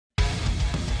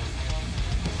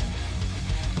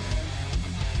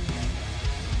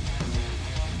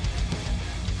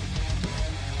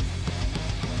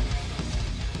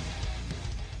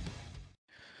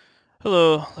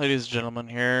Hello, ladies and gentlemen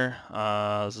here.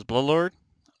 This is Bloodlord.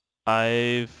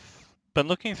 I've been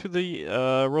looking through the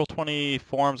Roll20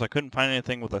 forums. I couldn't find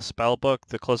anything with a spellbook.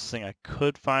 The closest thing I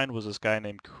could find was this guy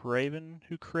named Craven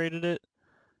who created it.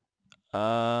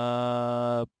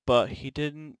 But he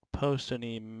didn't post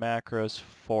any macros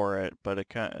for it, but it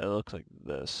looks like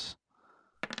this,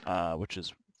 which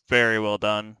is very well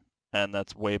done. And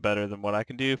that's way better than what I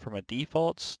can do from a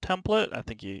defaults template. I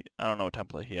don't know what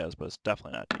template he has, but it's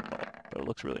definitely not default. But it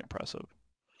looks really impressive.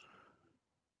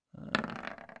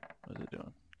 What is it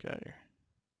doing? Get out of here.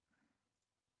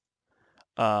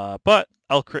 But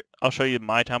I'll show you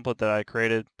my template that I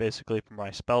created basically from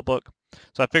my spell book.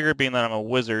 So I figured being that I'm a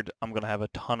wizard, I'm going to have a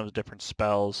ton of different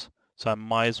spells. So I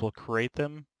might as well create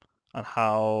them on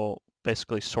how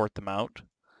basically sort them out.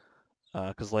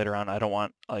 Because later on I don't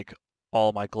want like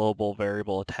all my global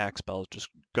variable attack spells just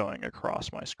going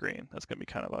across my screen. That's going to be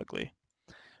kind of ugly.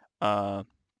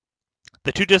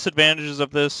 The two disadvantages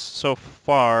of this so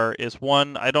far is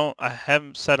one, I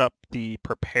haven't set up the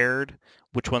prepared,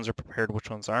 which ones are prepared, which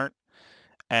ones aren't.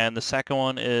 And the second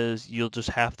one is you'll just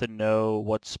have to know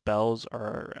what spells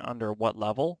are under what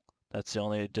level. That's the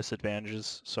only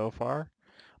disadvantages so far.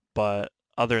 But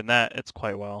other than that, it's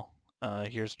quite well.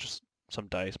 Here's just some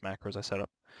dice macros I set up.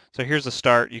 So here's the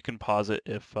start. You can pause it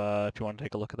if you want to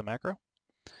take a look at the macro.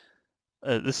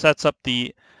 This sets up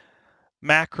the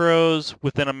macros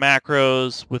within a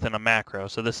macros within a macro.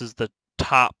 So this is the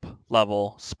top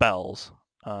level spells.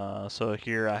 So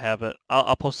here I have it.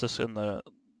 I'll post this in the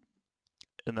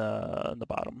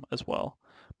bottom as well.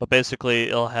 But basically,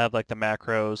 it'll have like the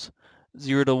macros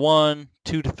 0 to 1,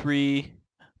 2 to 3,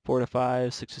 4 to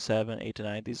 5, 6 to 7, 8 to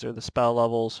 9. These are the spell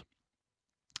levels.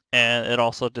 And it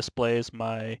also displays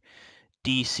my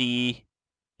DC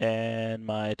and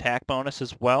my attack bonus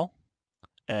as well.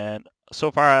 And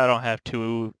so far, I don't have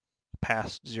two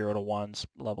past 0 to 1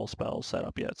 level spells set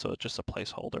up yet, so it's just a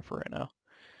placeholder for right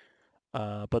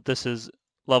now. But this is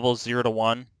level 0 to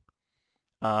 1.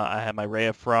 I have my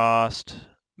RayFrost,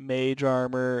 Mage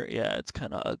Armor. Yeah, it's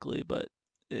kind of ugly, but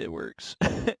it works.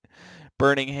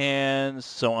 Burninghands,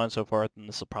 so on and so forth, and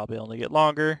this will probably only get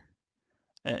longer.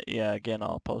 Yeah, again,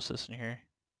 I'll post this in here.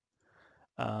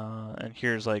 And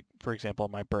here's like, for example,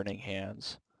 my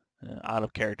Burninghands. Out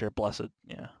of character, blessed,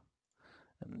 yeah.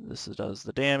 And this does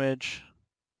the damage,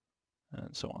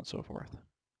 and so on and so forth.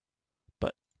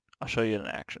 But I'll show you in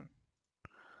action.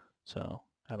 So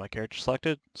I have my character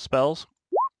selected, spells,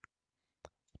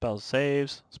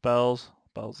 saves, spells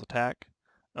attack.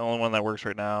 The only one that works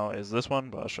right now is this one,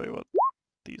 but I'll show you what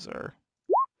these are.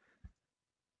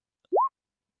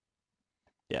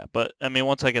 Yeah, but I mean,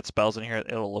 once I get spells in here,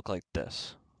 it'll look like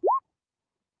this.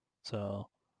 So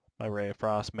my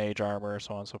RayFrost, Mage Armor,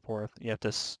 so on and so forth. You have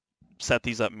to set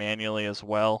these up manually as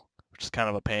well, which is kind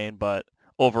of a pain, but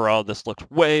overall this looks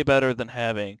way better than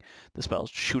having the spells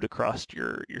shoot across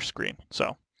your screen.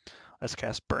 So let's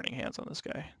cast Burninghands on this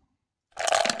guy.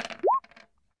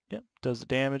 Yep, does the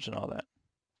damage and all that.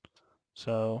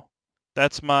 So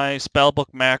that's my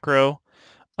spellbook macro.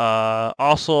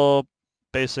 Also,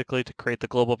 basically to create the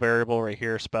global variable right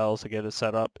here, spells to get it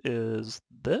set up is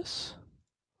this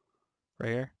right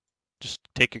here. Just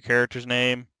take your character's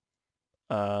name,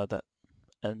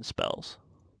 and spells.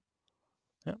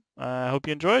 Yep. I hope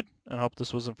you enjoyed and hope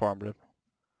this was informative.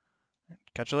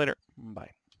 Catch you later. Bye.